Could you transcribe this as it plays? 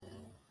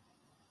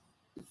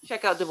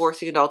Check out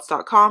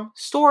divorcingadults.com,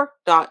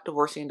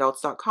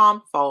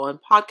 store.divorcingadults.com, follow on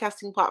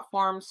podcasting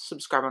platforms,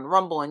 subscribe on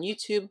Rumble and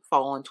YouTube,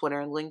 follow on Twitter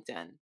and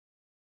LinkedIn.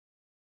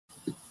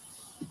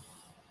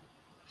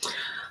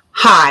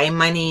 Hi,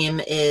 my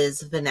name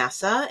is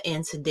Vanessa,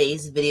 and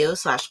today's video /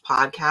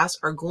 podcast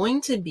are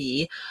going to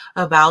be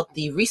about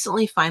the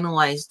recently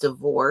finalized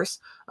divorce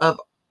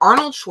of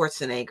Arnold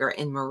Schwarzenegger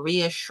and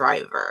Maria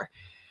Shriver.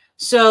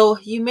 So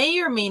you may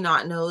or may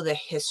not know the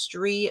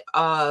history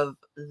of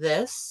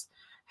this.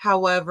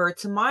 However,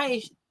 to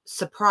my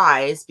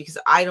surprise, because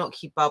I don't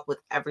keep up with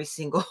every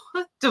single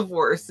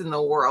divorce in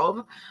the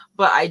world,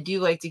 but I do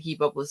like to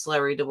keep up with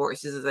celebrity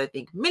divorces, as I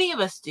think many of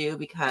us do,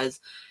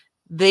 because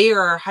they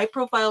are high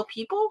profile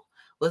people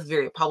with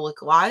very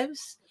public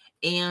lives,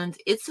 and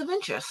it's of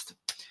interest.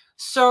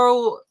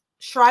 So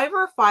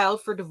Shriver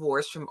filed for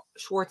divorce from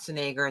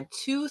Schwarzenegger in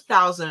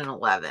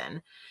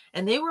 2011,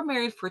 and they were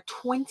married for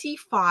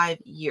 25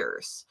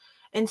 years.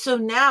 And so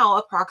now,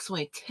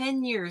 approximately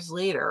 10 years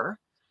later,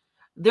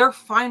 they're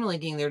finally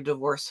getting their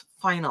divorce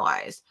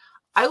finalized.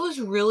 I was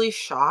really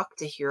shocked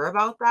to hear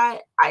about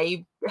that.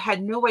 I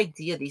had no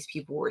idea these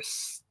people were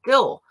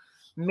still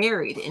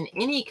married in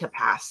any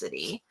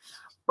capacity,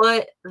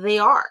 but they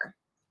are.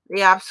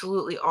 They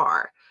absolutely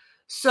are.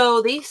 So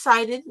they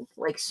cited,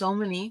 like so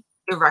many,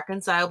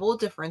 irreconcilable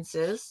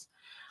differences,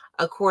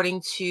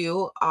 according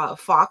to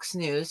Fox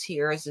News.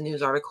 Here is the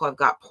news article I've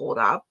got pulled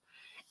up.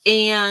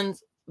 And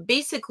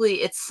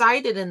basically, it's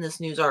cited in this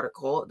news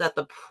article that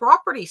the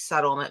property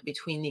settlement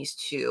between these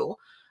two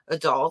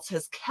adults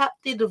has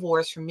kept the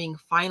divorce from being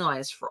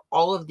finalized for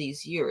all of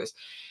these years.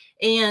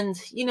 And,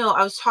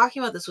 I was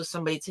talking about this with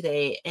somebody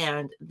today,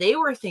 and they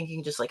were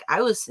thinking, just like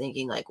I was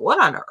thinking, like, what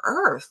on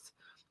earth,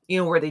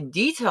 were the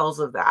details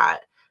of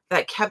that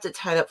kept it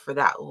tied up for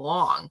that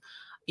long?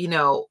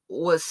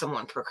 Was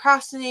someone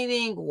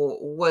procrastinating?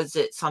 Was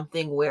it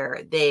something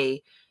where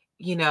they,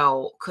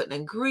 couldn't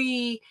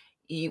agree?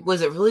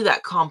 Was it really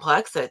that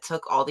complex that it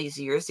took all these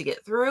years to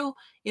get through?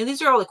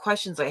 These are all the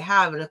questions I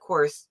have. And of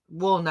course,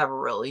 we'll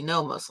never really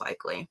know, most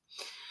likely.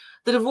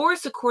 The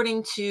divorce,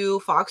 according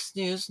to Fox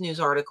News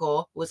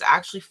article, was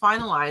actually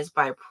finalized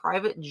by a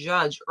private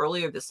judge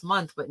earlier this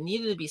month, but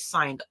needed to be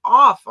signed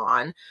off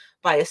on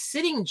by a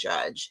sitting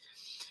judge.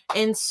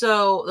 And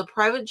so the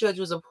private judge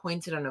was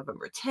appointed on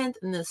November 10th,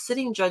 and the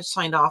sitting judge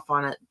signed off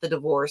on it, the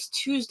divorce,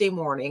 Tuesday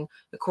morning,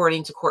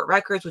 according to court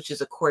records, which is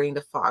according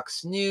to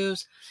Fox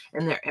News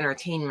and their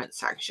entertainment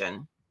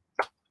section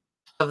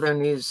of their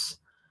news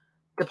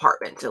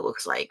department, it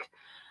looks like.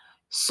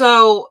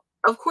 So,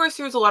 of course,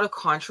 there's a lot of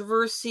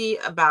controversy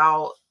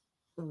about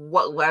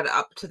what led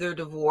up to their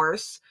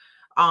divorce.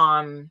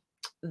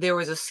 There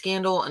was a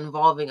scandal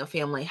involving a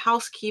family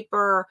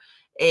housekeeper,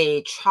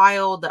 a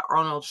child that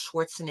Arnold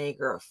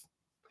Schwarzenegger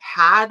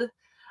had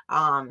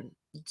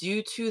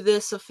due to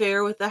this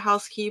affair with the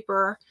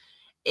housekeeper.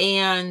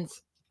 And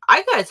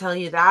I gotta tell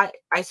you that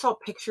I saw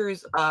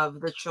pictures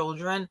of the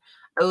children.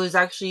 I was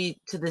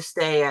actually, to this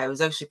day, I was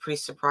actually pretty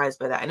surprised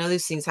by that. I know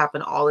these things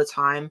happen all the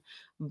time,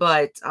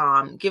 but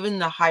given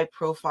the high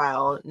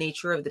profile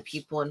nature of the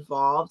people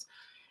involved,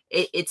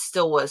 it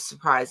still was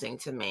surprising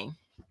to me.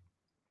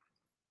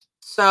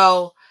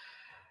 So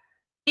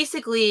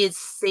basically, it's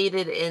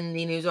stated in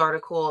the news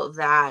article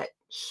that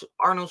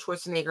Arnold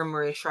Schwarzenegger and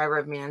Maria Shriver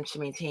have managed to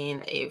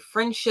maintain a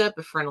friendship,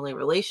 a friendly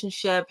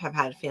relationship, have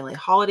had family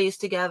holidays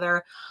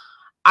together.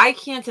 I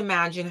can't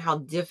imagine how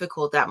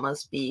difficult that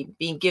must be,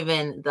 being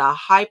given the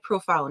high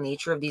profile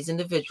nature of these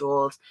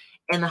individuals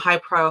and the high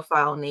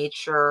profile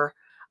nature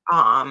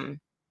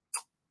um,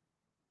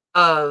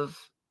 of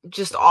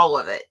just all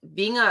of it.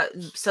 Being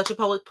such a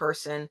public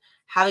person,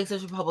 having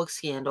such a public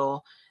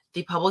scandal,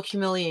 the public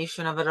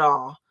humiliation of it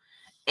all,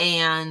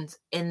 and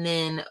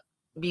then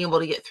being able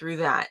to get through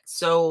that.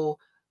 So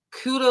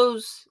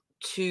kudos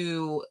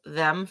to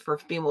them for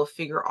being able to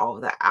figure all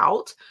of that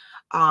out.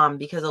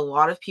 Because a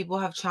lot of people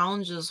have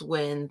challenges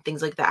when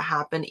things like that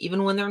happen,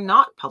 even when they're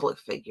not public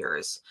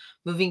figures.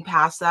 Moving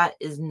past that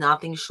is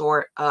nothing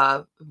short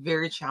of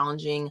very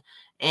challenging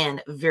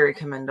and very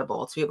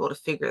commendable to be able to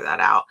figure that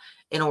out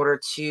in order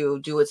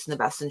to do what's in the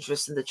best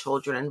interest of the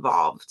children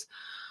involved.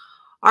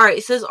 All right,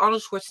 it says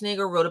Arnold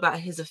Schwarzenegger wrote about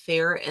his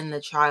affair and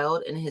the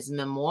child in his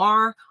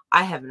memoir.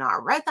 I have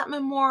not read that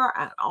memoir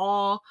at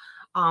all.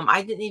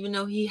 I didn't even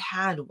know he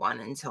had one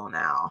until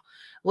now.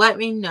 Let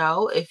me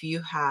know if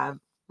you have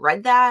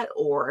read that,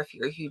 or if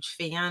you're a huge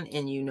fan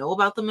and you know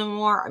about the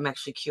memoir. I'm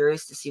actually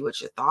curious to see what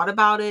you thought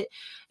about it,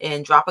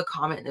 and drop a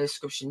comment in the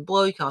description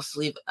below. You can also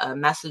leave a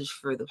message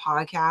for the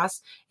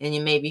podcast, and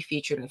you may be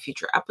featured in a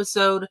future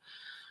episode.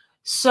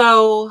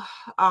 So,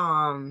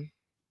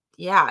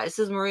 yeah, it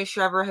says Maria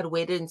Shriver had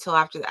waited until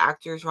after the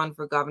actor's run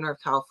for governor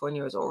of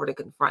California was over to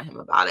confront him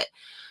about it.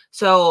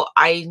 So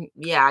I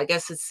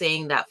guess it's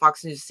saying that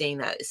Fox News is saying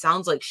that it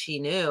sounds like she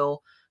knew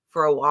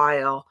for a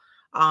while.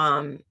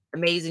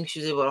 Amazing she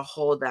was able to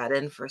hold that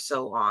in for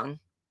so long.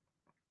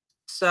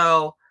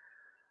 So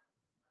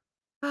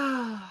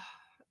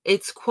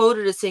it's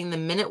quoted as saying, the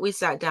minute we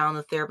sat down,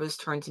 the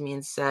therapist turned to me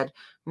and said,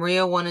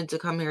 Maria wanted to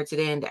come here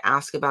today and to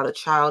ask about a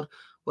child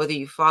whether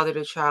you fathered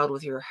a child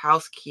with your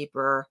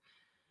housekeeper.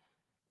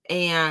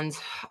 And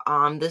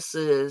this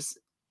is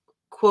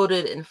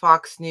quoted in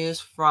Fox News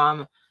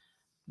from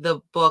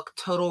the book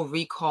Total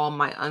Recall: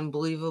 My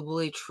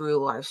Unbelievably True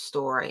Life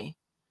Story.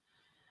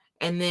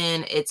 And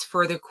then it's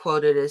further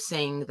quoted as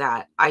saying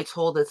that I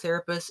told the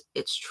therapist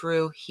it's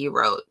true, he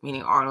wrote,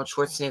 meaning Arnold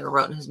Schwarzenegger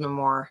wrote in his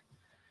memoir.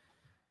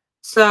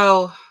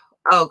 So,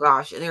 oh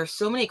gosh, and there are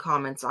so many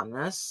comments on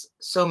this.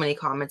 So many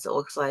comments, it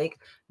looks like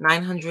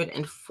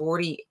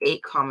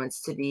 948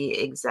 comments to be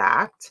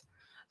exact.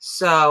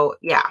 So,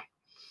 yeah,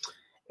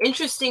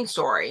 interesting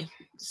story,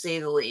 to say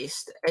the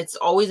least. It's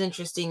always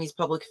interesting, these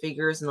public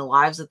figures and the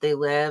lives that they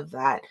live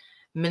that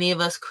many of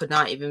us could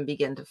not even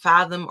begin to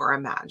fathom or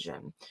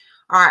imagine.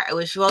 All right, I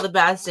wish you all the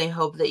best. I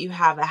hope that you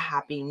have a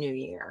happy new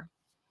year.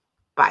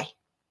 Bye.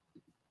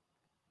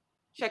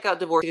 Check out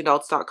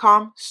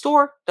divorcingadults.com,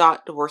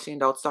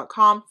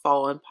 store.divorcingadults.com,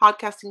 follow on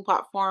podcasting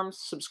platforms,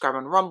 subscribe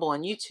on Rumble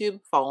and YouTube,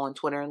 follow on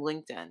Twitter and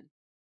LinkedIn.